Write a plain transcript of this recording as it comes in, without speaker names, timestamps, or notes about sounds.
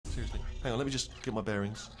Hang on, let me just get my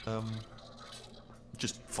bearings.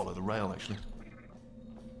 Just follow the rail, actually.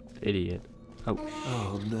 Idiot. Oh.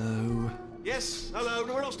 Oh, no. Yes, hello,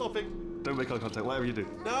 no, we're not stopping. Don't make eye contact, whatever you do.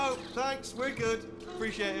 No, thanks, we're good.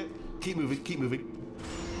 Appreciate it. Keep moving, keep moving.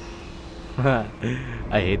 I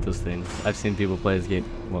hate those things. I've seen people play this game.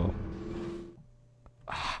 Whoa.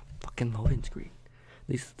 Fucking loading screen. At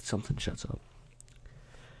least something shuts up.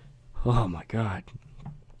 Oh my god.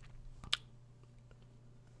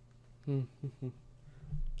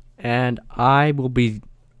 And I will be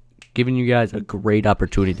giving you guys a great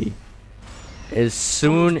opportunity. As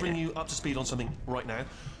soon bring you up to speed on something right now.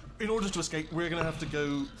 In order to escape, we're gonna have to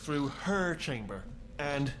go through her chamber,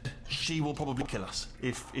 and she will probably kill us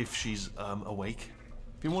if she's awake.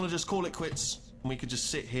 If you want to just call it quits, we could just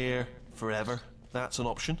sit here forever. That's an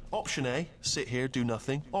option. Option A, sit here, do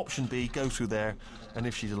nothing. Option B, go through there, and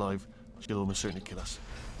if she's alive, she'll almost certainly kill us.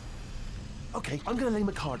 Okay, I'm gonna lay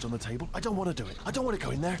my cards on the table. I don't want to do it. I don't want to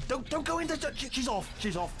go in there. Don't go in there. She's off.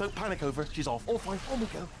 She's off. Don't panic over. She's off. All fine. On we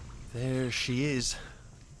go. There she is.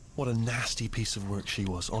 What a nasty piece of work she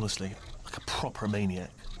was, honestly. Like a proper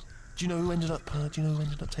maniac. Do you know who ended up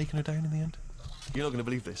taking her down in the end? You're not gonna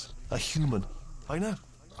believe this. A human. I know.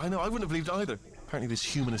 I wouldn't have believed it either. Apparently this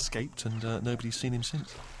human escaped and nobody's seen him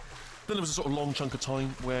since. Then there was a sort of long chunk of time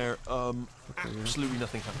where absolutely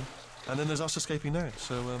nothing happened. And then there's us escaping now.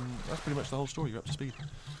 So that's pretty much the whole story. You're up to speed.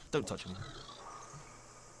 Don't touch anything.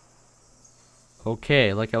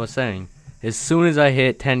 Okay, like I was saying, as soon as I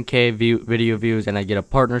hit 10k video views and I get a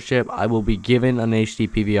partnership, I will be giving an HD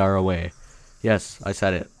PVR away. Yes, I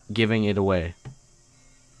said it. Giving it away.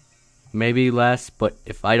 Maybe less, but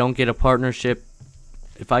if I don't get a partnership,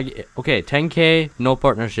 okay, 10k, no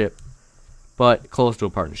partnership, but close to a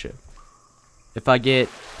partnership. If I get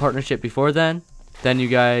partnership before then you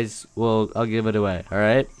guys I'll give it away,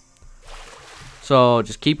 alright? So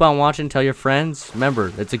just keep on watching, tell your friends.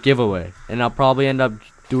 Remember, it's a giveaway, and I'll probably end up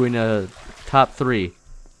doing a top 3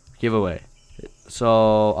 giveaway.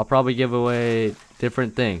 So I'll probably give away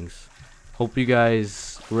different things. Hope you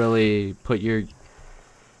guys really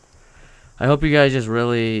I hope you guys just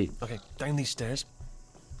really... Okay, down these stairs.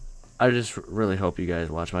 I just really hope you guys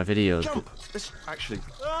watch my videos. Jump! This, actually...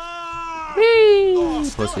 Whee! Oh,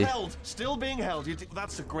 still Pussy. held. Still being held.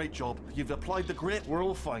 That's a great job. You've applied the grit. We're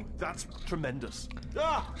all fine. That's tremendous.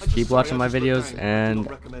 Keep watching my videos, and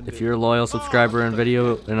if you're a loyal subscriber and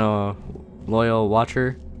a loyal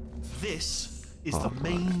watcher... This is the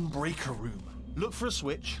main breaker room. Look for a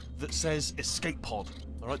switch that says escape pod.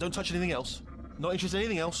 Alright, don't touch anything else. Not interested in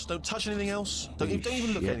anything else. Don't touch anything else. Don't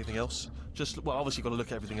even look at anything else. Just, well, obviously you've got to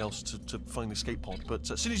look at everything else to find the escape pod. But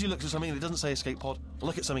as soon as you look at something and it doesn't say escape pod,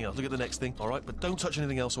 look at something else. Look at the next thing, alright? But don't touch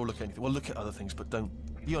anything else or look at anything. Well, look at other things, but don't.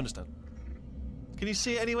 You understand? Can you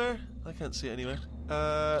see it anywhere? I can't see it anywhere.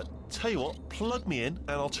 Tell you what, plug me in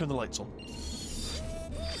and I'll turn the lights on.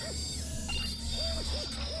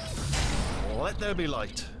 Let there be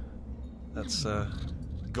light. That's,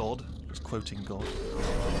 God. Just quoting God.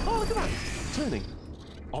 Oh, look at that. Turning.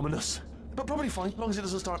 Ominous. But probably fine, as long as it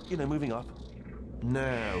doesn't start, moving up.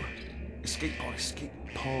 Now. Escape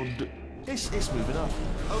pod. It's moving up.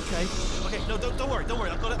 Okay. Okay, no, don't worry.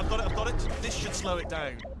 I've got it. This should slow it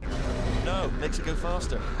down. No, makes it go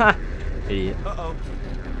faster. Ha! Idiot. Uh-oh.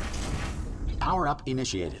 Power up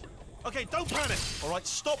initiated. Okay, don't panic. All right,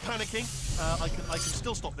 stop panicking. I can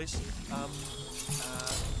still stop this.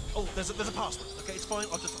 Oh, there's a password. Okay, it's fine.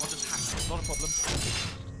 I'll just hack it. Not a problem.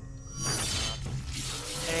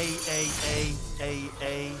 A.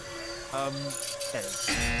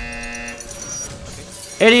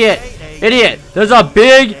 Idiot! There's a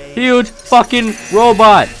big, huge fucking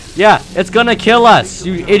robot. Yeah, it's gonna kill us,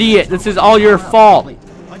 you idiot. This is all your fault. Okay,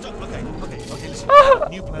 listen.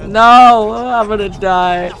 New plan. No, I'm gonna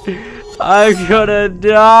die. I'm gonna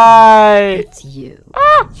die. It's you.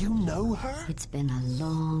 You know her? It's been a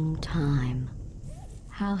long time.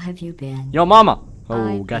 How have you been? Yo, mama.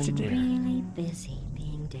 Oh, I've got you been there. really busy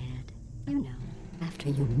being dead. You know, after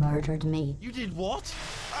you murdered me. You did what?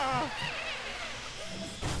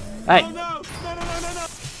 Hey. Oh no!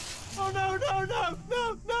 Oh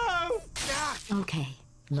no! Okay,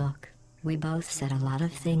 look, we both said a lot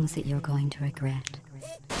of things that you're going to regret.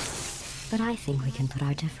 But I think we can put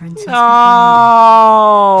our differences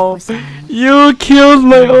No! behind us. You killed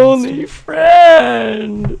my only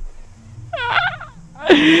friend. I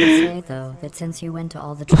say, though, that since you went to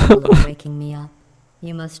all the trouble of waking me up,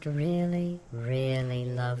 you must really, really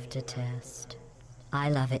love to test. I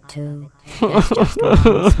love it too. There's just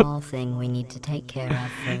one small thing we need to take care of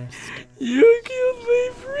first. You killed my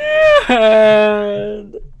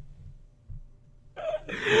friend.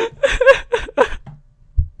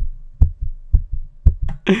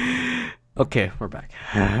 Okay, we're back.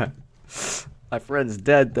 My friend's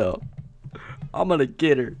dead though. I'm gonna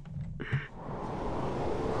get her.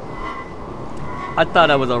 I thought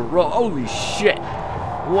I was a holy shit.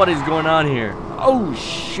 What is going on here? Oh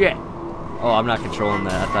shit. Oh, I'm not controlling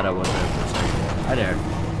that. I thought I was there for a second. Hi there.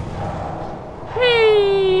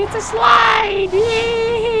 Hey, it's a slide.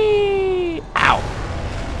 Yay.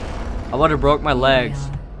 Ow. I would have broke my legs.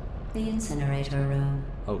 The incinerator room.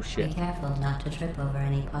 Oh Be shit. careful not to trip over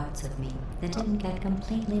any parts of me that didn't get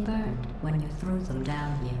completely burned when you threw them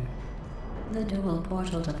down here. The dual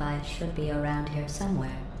portal device should be around here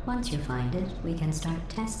somewhere. Once you find it, we can start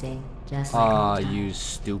testing, just like Aw, old you times.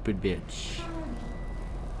 stupid bitch.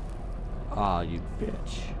 Aw, you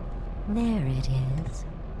bitch. There it is.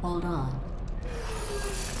 Hold on.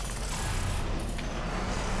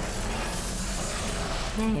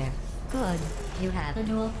 There. Good. You have the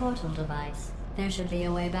dual portal device. There should be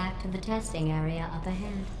a way back to the testing area up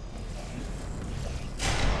ahead.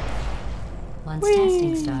 Once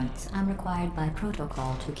testing starts, I'm required by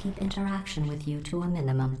protocol to keep interaction with you to a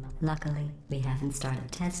minimum. Luckily, we haven't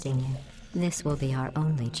started testing yet. This will be our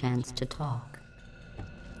only chance to talk.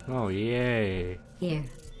 Oh, yay. Here,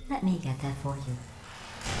 let me get that for you.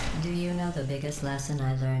 Do you know the biggest lesson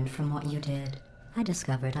I learned from what you did? I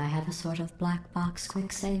discovered I have a sort of black box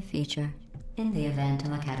quick save feature. In the event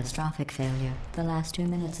of a catastrophic failure, the last 2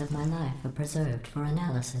 minutes of my life are preserved for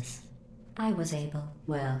analysis. I was able,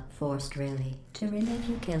 well, forced really, to relive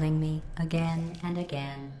you killing me again and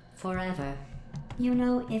again, forever. You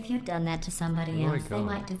know, if you'd done that to somebody Where do I else, they go?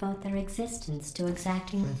 might devote their existence to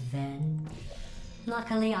exacting revenge.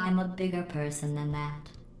 Luckily, I'm a bigger person than that.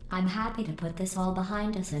 I'm happy to put this all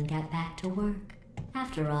behind us and get back to work.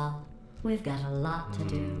 After all, we've got a lot to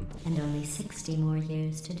do, and only 60 more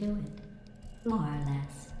years to do it. More or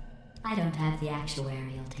less. I don't have the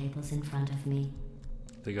actuarial tables in front of me.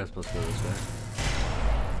 I think I'm supposed to go this way.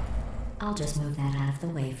 I'll just move that out of the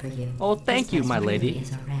way for you. Oh, thank This you, place my really lady.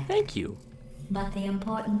 is a wreck. Thank you. But the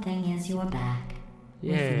important thing is you're back.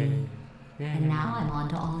 Yay. With me. Yay. And now I'm on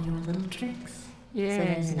to all your little tricks. Yay. So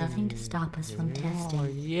there's nothing to stop us from testing Oh,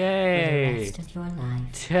 for the yay. rest of your life.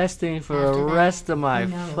 Testing for After the that, rest of my who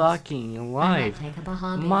knows? fucking I might life. take up a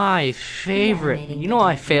hobby. My favorite. Animating You know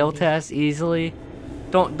I the fail movie. test easily.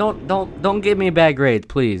 Don't give me bad grades,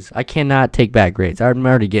 please. I cannot take bad grades. I'm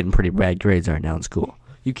already getting pretty bad grades right now in school.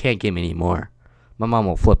 You can't give me any more. My mom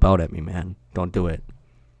will flip out at me, man. Don't do it.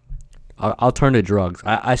 I'll turn to drugs.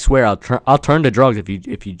 I swear I'll turn to drugs if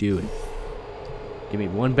you do it. Give me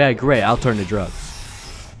one bad grade, I'll turn to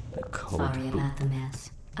drugs. The code Sorry boot. about the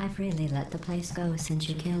mess. I've really let the place go since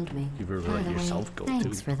you killed me. You really By let the way, yourself go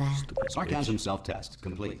thanks too. for that. Stupid bitch. Sarcasm self-test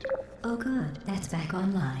complete. Oh good, that's back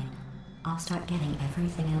online. I'll start getting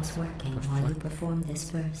everything else working while you perform this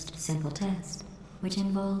first simple test, which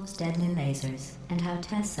involves deadly lasers and how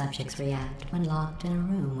test subjects react when locked in a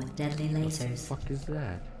room with deadly lasers. What the fuck is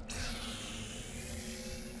that?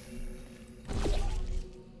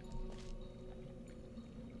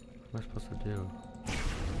 What am I supposed to do? I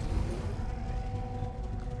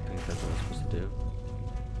think that's what I'm supposed to do.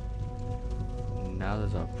 Now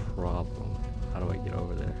there's a problem. How do I get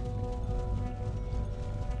over there?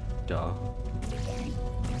 Duh.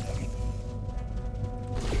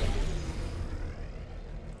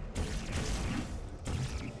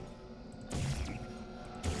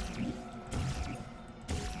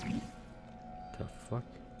 The fuck?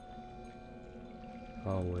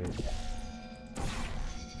 Oh wait.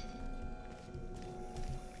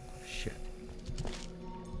 Shit.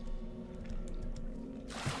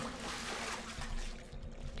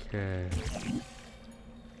 Okay.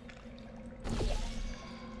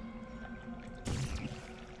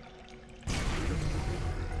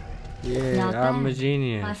 Yeah, Not I'm a bad.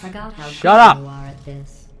 genius. I forgot how Shut good up! you are at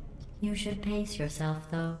this. You should pace yourself,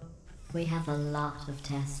 though. We have a lot of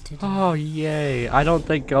tests to do. Oh, yay. I don't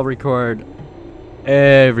think I'll record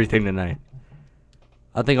everything tonight.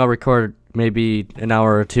 I think I'll record maybe an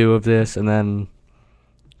hour or two of this and then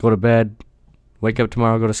go to bed, wake up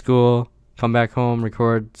tomorrow, go to school, come back home,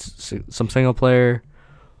 record some single player,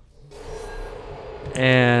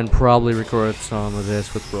 and probably record some of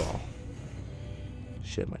this with Brawl.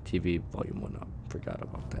 Shit, my TV volume went up. Forgot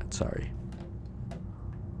about that. Sorry.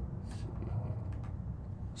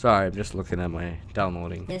 Sorry, I'm just looking at my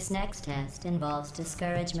downloading. This next test involves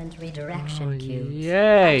discouragement redirection Oh, cubes.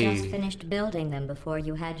 yay. I just finished building them before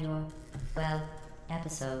you had your, well,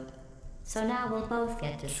 episode. So now we'll both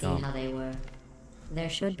get to see Jump. how they work. There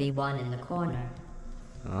should be one in the corner.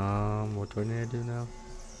 What do I need to do now?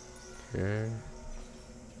 Okay.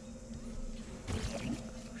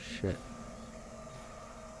 Shit.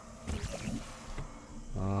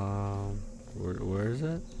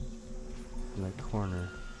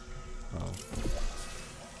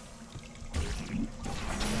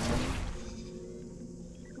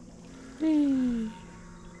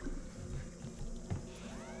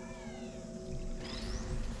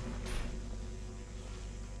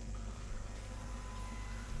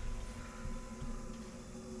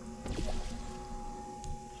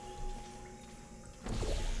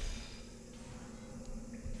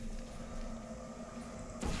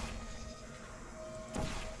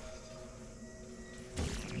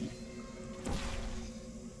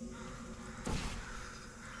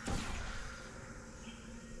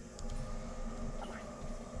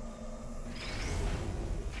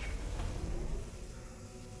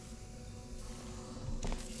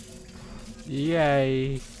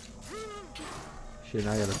 Yay! Shit,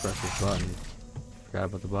 now I gotta press this button. Forgot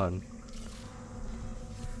about the button.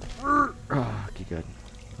 Ah, okay, good.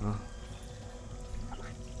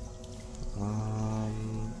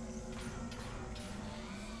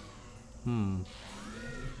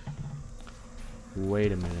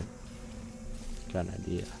 Wait a minute. Got an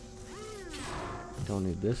idea. Don't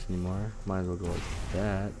need this anymore. Might as well go like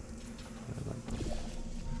that.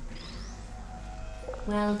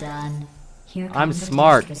 Well done. Here come I'm the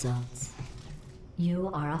smart. test results. You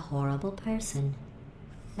are a horrible person.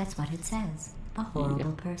 That's what it says. A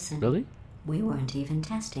horrible person. Really? We weren't even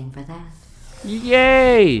testing for that.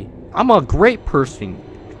 Yay! I'm a great person.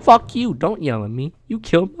 Fuck you. Don't yell at me. You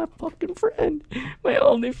killed my fucking friend. My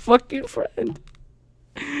only fucking friend.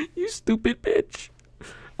 You stupid bitch.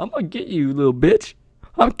 I'm gonna get you, little bitch.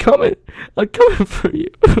 I'm coming. I'm coming for you.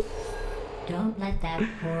 Don't let that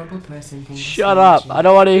horrible person think. Shut up. I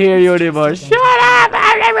don't want to hear you anymore. Shut up.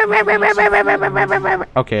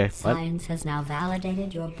 Okay. What? Science has now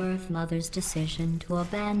validated your birth mother's decision to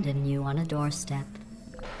abandon you on a doorstep.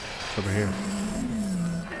 It's over here.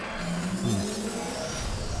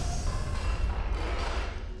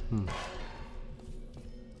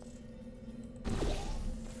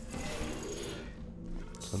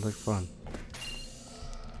 Sounds like fun.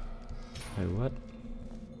 Wait, what?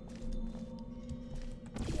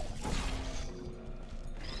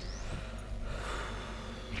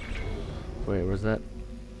 Wait, where's that?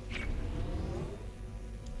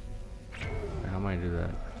 How am I do that?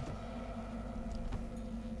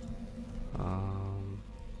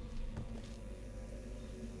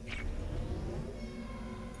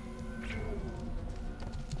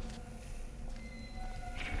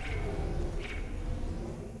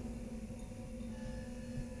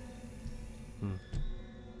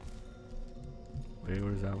 Wait,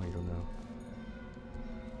 where's that one go now?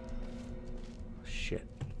 Shit.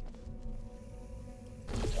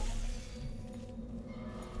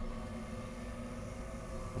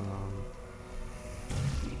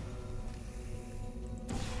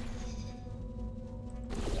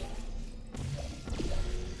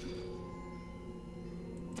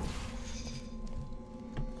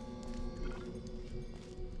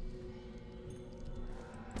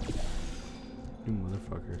 You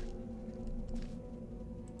motherfucker.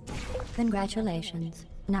 Congratulations.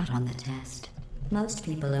 Not on the test. Most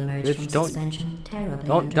people emerge Bitch, from don't- suspension terribly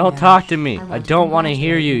Don't talk to me. undernourished. I don't want to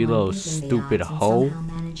hear you, you congratulate little on beating the stupid odds and hoe. somehow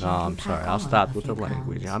managing No, to I'm pack sorry. on I'll stop a with the few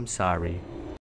language. pounds. I'm sorry.